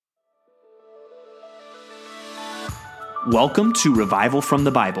Welcome to Revival from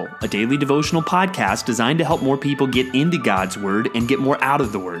the Bible, a daily devotional podcast designed to help more people get into God's Word and get more out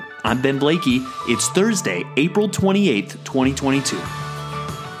of the Word. I'm Ben Blakey. It's Thursday, April 28th, 2022.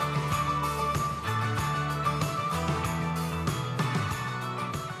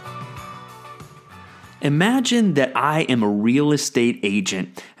 Imagine that I am a real estate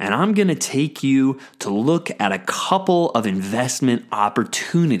agent and I'm going to take you to look at a couple of investment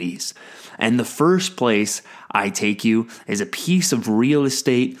opportunities. And the first place I take you is a piece of real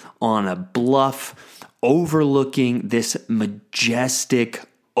estate on a bluff overlooking this majestic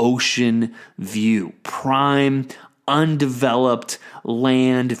ocean view. Prime, undeveloped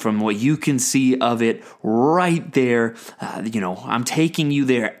land from what you can see of it right there. I'm taking you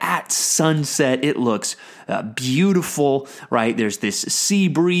there at sunset. It looks beautiful, right? There's this sea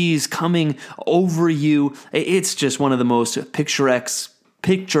breeze coming over you. It's just one of the most picturesque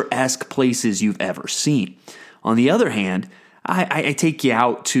places you've ever seen. On the other hand, I take you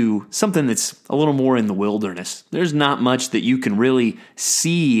out to something that's a little more in the wilderness. There's not much that you can really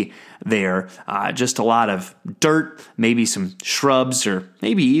see there, just a lot of dirt, maybe some shrubs, or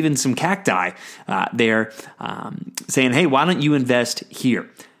maybe even some cacti there, saying, hey, why don't you invest here?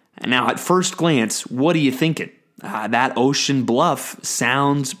 And now at first glance, what are you thinking? That ocean bluff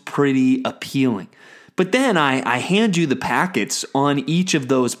sounds pretty appealing. But then I hand you the packets on each of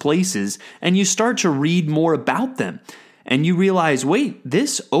those places, and you start to read more about them. And you realize, wait,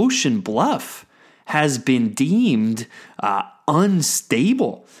 this ocean bluff has been deemed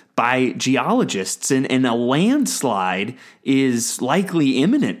unstable by geologists, and a landslide is likely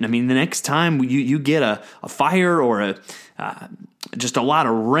imminent. I mean, the next time you get a fire or just a lot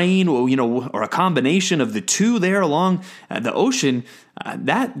of rain, or a combination of the two there along the ocean,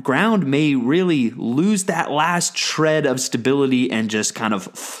 that ground may really lose that last shred of stability and just kind of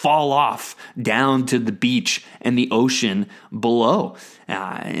fall off down to the beach and the ocean below.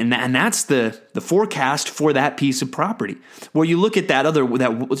 And that's the forecast for that piece of property. Where you look at that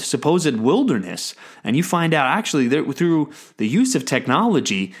supposed wilderness, and you find out actually through the use of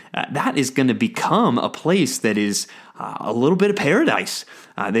technology, that is going to become a place that is a little bit of paradise.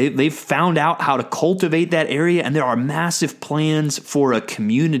 They've found out how to cultivate that area, and there are massive plans for a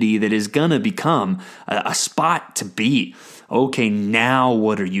community that is going to become a spot to be. Okay, now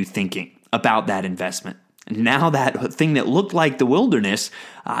what are you thinking about that investment? Now that thing that looked like the wilderness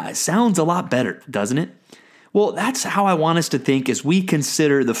sounds a lot better, doesn't it? Well, that's how I want us to think as we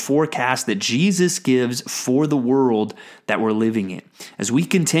consider the forecast that Jesus gives for the world that we're living in. As we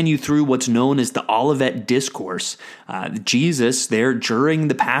continue through what's known as the Olivet Discourse, Jesus there during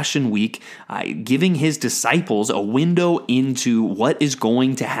the Passion Week, giving his disciples a window into what is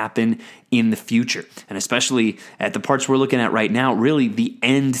going to happen in the future. And especially at the parts we're looking at right now, really the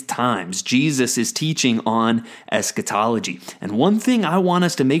end times. Jesus is teaching on eschatology. And one thing I want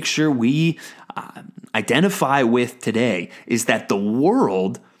us to make sure we identify with today is that the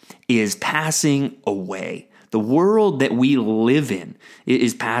world is passing away. The world that we live in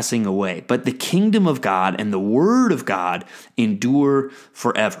is passing away, but the kingdom of God and the word of God endure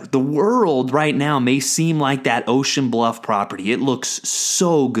forever. The world right now may seem like that ocean bluff property. It looks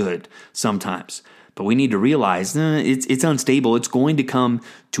so good sometimes, but we need to realize it's unstable. It's going to come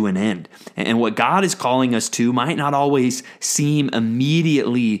to an end. And what God is calling us to might not always seem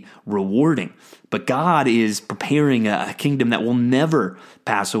immediately rewarding, but God is preparing a kingdom that will never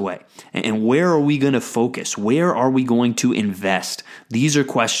pass away. And where are we going to focus? Where are we going to invest? These are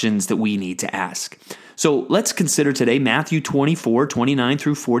questions that we need to ask. So let's consider today Matthew 24, 29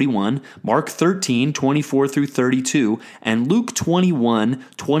 through 41, Mark 13, 24 through 32, and Luke 21,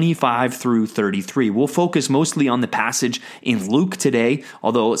 25 through 33. We'll focus mostly on the passage in Luke today,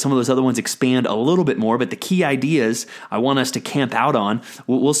 although some of those other ones expand a little bit more, but the key ideas I want us to camp out on,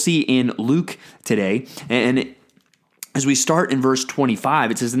 we'll see in Luke today. And as we start in verse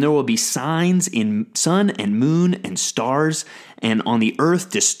 25, it says, "And there will be signs in sun and moon and stars, and on the earth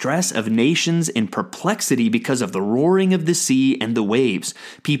distress of nations in perplexity because of the roaring of the sea and the waves,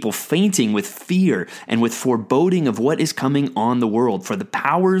 people fainting with fear and with foreboding of what is coming on the world. For the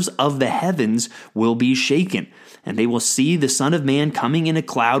powers of the heavens will be shaken, and they will see the Son of Man coming in a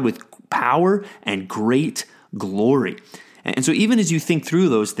cloud with power and great glory." And so even as you think through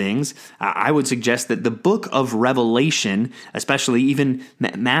those things, I would suggest that the book of Revelation, especially even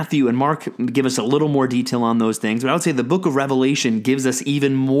Matthew and Mark give us a little more detail on those things, but I would say the book of Revelation gives us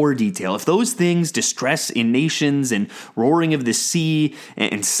even more detail. If those things, distress in nations and roaring of the sea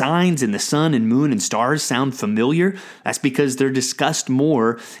and signs in the sun and moon and stars, sound familiar, that's because they're discussed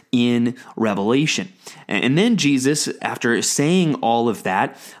more in Revelation. And then Jesus, after saying all of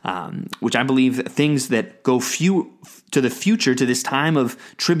that, which I believe things that go to the future, to this time of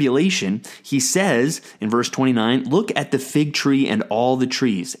tribulation, he says in verse 29, "Look at the fig tree and all the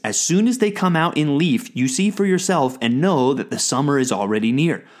trees. As soon as they come out in leaf, you see for yourself and know that the summer is already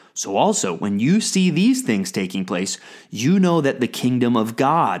near. So also, when you see these things taking place, you know that the kingdom of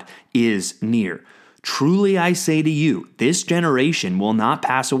God is near. Truly I say to you, this generation will not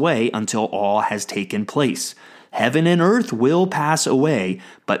pass away until all has taken place. Heaven and earth will pass away,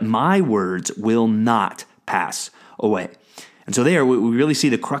 but my words will not pass away." And so there, we really see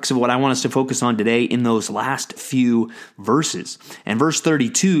the crux of what I want us to focus on today in those last few verses. And verse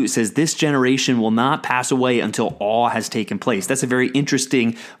 32 says, "This generation will not pass away until all has taken place." That's a very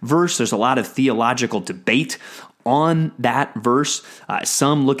interesting verse. There's a lot of theological debate on that verse.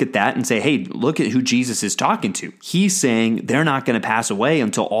 Some look at that and say, hey, look at who Jesus is talking to. He's saying they're not going to pass away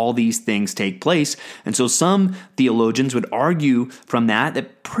until all these things take place. And so some theologians would argue from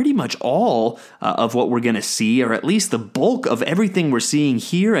that pretty much all of what we're going to see, or at least the bulk of everything we're seeing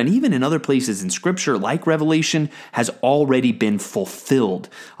here and even in other places in Scripture like Revelation, has already been fulfilled.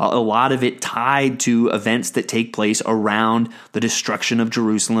 A lot of it tied to events that take place around the destruction of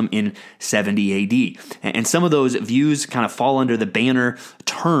Jerusalem in 70 AD. And some of those views kind of fall under the banner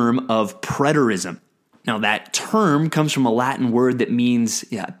term of preterism. Now, that term comes from a Latin word that means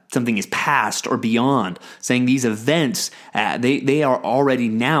something is past or beyond, saying these events, they are already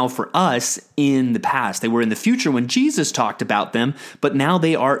now for us in the past. They were in the future when Jesus talked about them, but now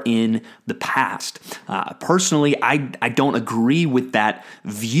they are in the past. Personally, I don't agree with that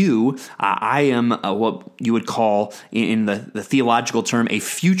view. I am what you would call, in the theological term, a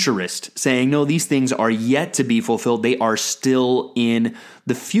futurist, saying, no, these things are yet to be fulfilled. They are still in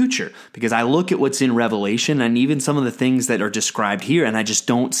the future, because I look at what's in Revelation and even some of the things that are described here, and I just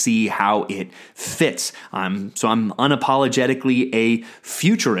don't see how it fits. So I'm unapologetically a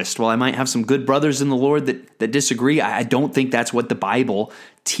futurist. While I might have some good brothers in the Lord that disagree, I don't think that's what the Bible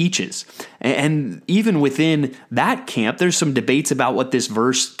teaches. And even within that camp, there's some debates about what this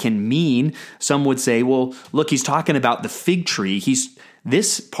verse can mean. Some would say, well, look, he's talking about the fig tree.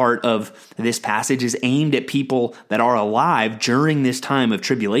 This part of this passage is aimed at people that are alive during this time of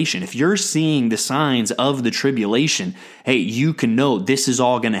tribulation. If you're seeing the signs of the tribulation, hey, you can know this is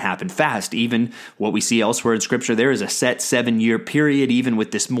all going to happen fast. Even what we see elsewhere in Scripture, there is a set 7-year period, even with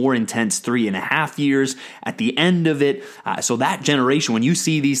this more intense 3.5 years at the end of it. So that generation, when you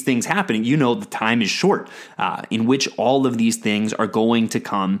see these things happening, you know the time is short in which all of these things are going to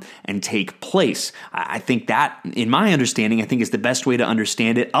come and take place. I think that, in my understanding, I think is the best way to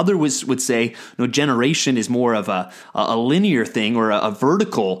understand it. Others would say, no, generation is more of a linear thing, or a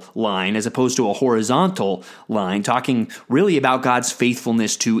vertical line as opposed to a horizontal line, talking really about God's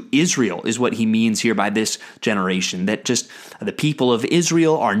faithfulness to Israel is what he means here by this generation, that just the people of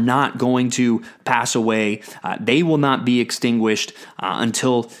Israel are not going to pass away. They will not be extinguished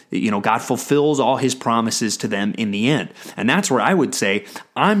until God fulfills all his promises to them in the end. And that's where I would say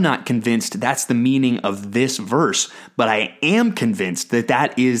I'm not convinced that's the meaning of this verse, but I am convinced that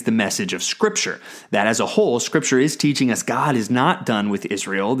that is the message of Scripture, that as a whole, Scripture is teaching us God is not done with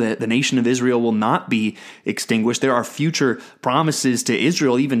Israel. The nation of Israel will not be extinguished. There are future promises to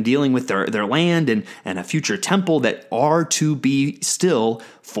Israel, even dealing with their land and a future temple that are to be still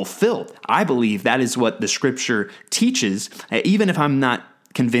fulfilled. I believe that is what the Scripture teaches, even if I'm not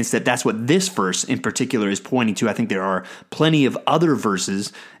convinced that that's what this verse in particular is pointing to. I think there are plenty of other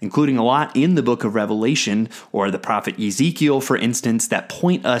verses, including a lot in the book of Revelation or the prophet Ezekiel, for instance, that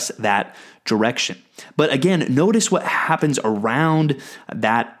point us that direction. But again, notice what happens around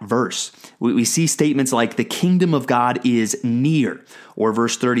that verse. We see statements like the kingdom of God is near, or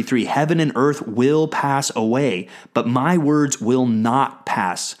verse 33, heaven and earth will pass away, but my words will not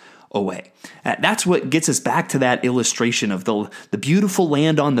pass away. That's what gets us back to that illustration of the beautiful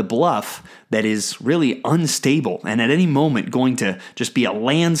land on the bluff that is really unstable and at any moment going to just be a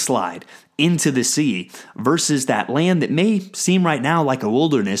landslide into the sea, versus that land that may seem right now like a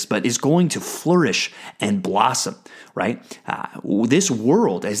wilderness, but is going to flourish and blossom, right? This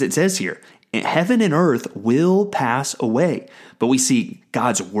world, as it says here, Heaven and earth will pass away, but we see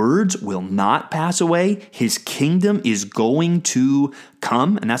God's words will not pass away. His kingdom is going to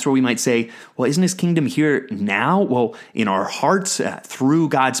come. And that's where we might say, well, isn't his kingdom here now? Well, in our hearts, through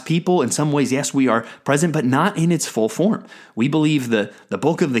God's people, in some ways, yes, we are present, but not in its full form. We believe the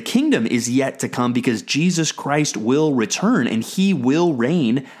bulk of the kingdom is yet to come because Jesus Christ will return and he will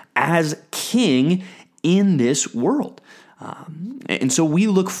reign as king in this world. And so we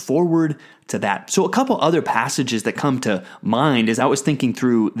look forward to that. So a couple other passages that come to mind as I was thinking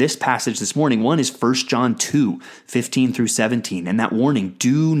through this passage this morning. One is 1 John 2, 15 through 17. And that warning,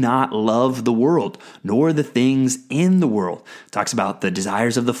 do not love the world, nor the things in the world. It talks about the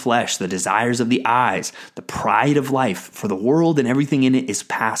desires of the flesh, the desires of the eyes, the pride of life. For the world and everything in it is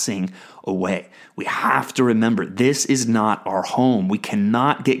passing away. We have to remember this is not our home. We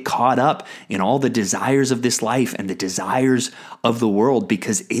cannot get caught up in all the desires of this life and the desires of the world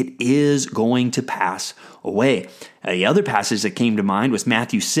because it is going to pass away. The other passage that came to mind was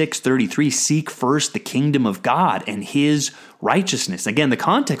Matthew 6:33. Seek first the kingdom of God and his righteousness. Again, the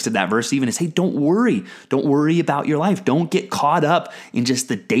context of that verse even is, hey, don't worry. Don't worry about your life. Don't get caught up in just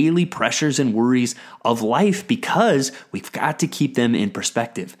the daily pressures and worries of life because we've got to keep them in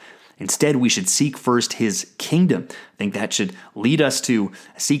perspective. Instead, we should seek first his kingdom. I think that should lead us to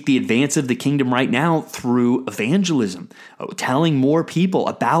seek the advance of the kingdom right now through evangelism, telling more people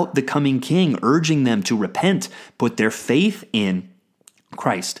about the coming king, urging them to repent, put their faith in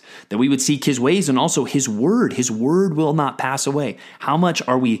Christ, that we would seek his ways and also his word. His word will not pass away. How much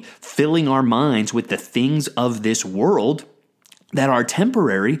are we filling our minds with the things of this world that are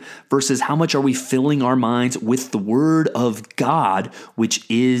temporary versus how much are we filling our minds with the word of God, which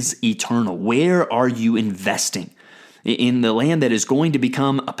is eternal? Where are you investing? In the land that is going to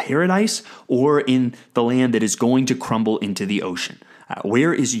become a paradise or in the land that is going to crumble into the ocean?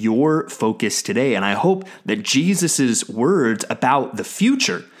 Where is your focus today? And I hope that Jesus's words about the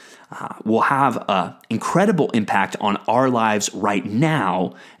future will have an incredible impact on our lives right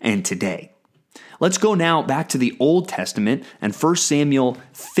now and today. Let's go now back to the Old Testament and 1 Samuel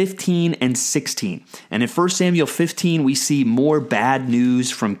 15 and 16. And in 1 Samuel 15, we see more bad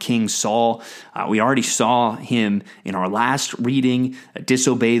news from King Saul. We already saw him in our last reading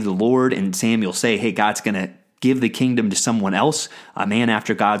disobey the Lord, and Samuel say, hey, God's going to give the kingdom to someone else, a man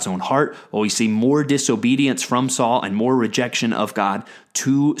after God's own heart. Well, we see more disobedience from Saul and more rejection of God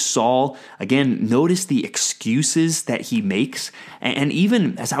to Saul. Again, notice the excuses that he makes. And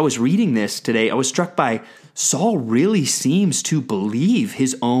even as I was reading this today, I was struck by Saul really seems to believe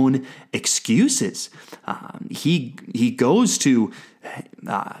his own excuses. He goes to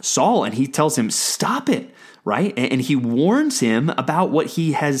Saul and he tells him, stop it. Right? And he warns him about what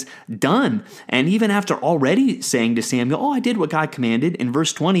he has done. And even after already saying to Samuel, I did what God commanded, in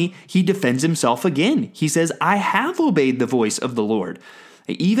verse 20, he defends himself again. He says, I have obeyed the voice of the Lord.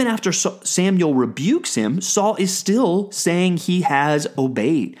 Even after Samuel rebukes him, Saul is still saying he has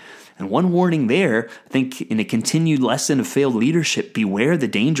obeyed. And one warning there, I think in a continued lesson of failed leadership, beware the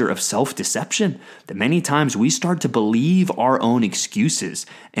danger of self-deception, that many times we start to believe our own excuses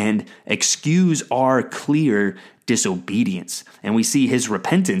and excuse our clear disobedience. And we see his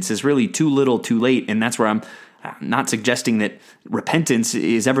repentance is really too little, too late. And that's where I'm not suggesting that repentance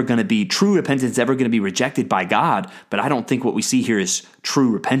is ever going to be, true repentance is ever going to be rejected by God, but I don't think what we see here is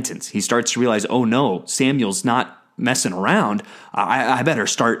true repentance. He starts to realize, oh no, Samuel's not messing around. I better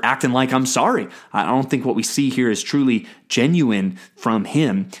start acting like I'm sorry. I don't think what we see here is truly genuine from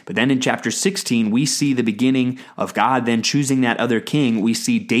him. But then in chapter 16, we see the beginning of God then choosing that other king. We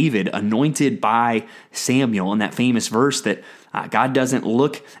see David anointed by Samuel in that famous verse that God doesn't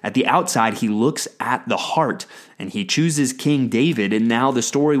look at the outside, he looks at the heart. And he chooses King David, and now the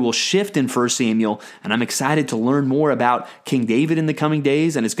story will shift in 1 Samuel, and I'm excited to learn more about King David in the coming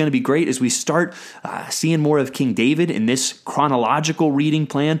days, and it's going to be great as we start seeing more of King David in this chronological reading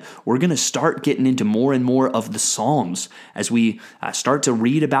plan. We're going to start getting into more and more of the Psalms as we start to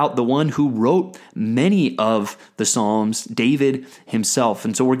read about the one who wrote many of the Psalms, David himself.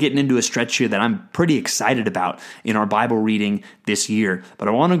 And so we're getting into a stretch here that I'm pretty excited about in our Bible reading this year. But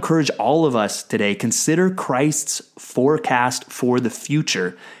I want to encourage all of us today, consider Christ's forecast for the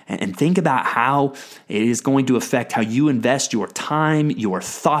future and think about how it is going to affect how you invest your time, your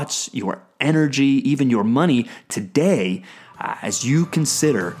thoughts, your energy, even your money today as you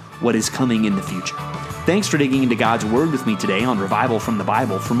consider what is coming in the future. Thanks for digging into God's Word with me today on Revival from the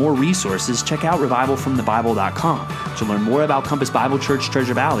Bible. For more resources, check out revivalfromthebible.com. To learn more about Compass Bible Church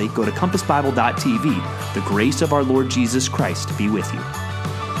Treasure Valley, go to compassbible.tv. The grace of our Lord Jesus Christ be with you.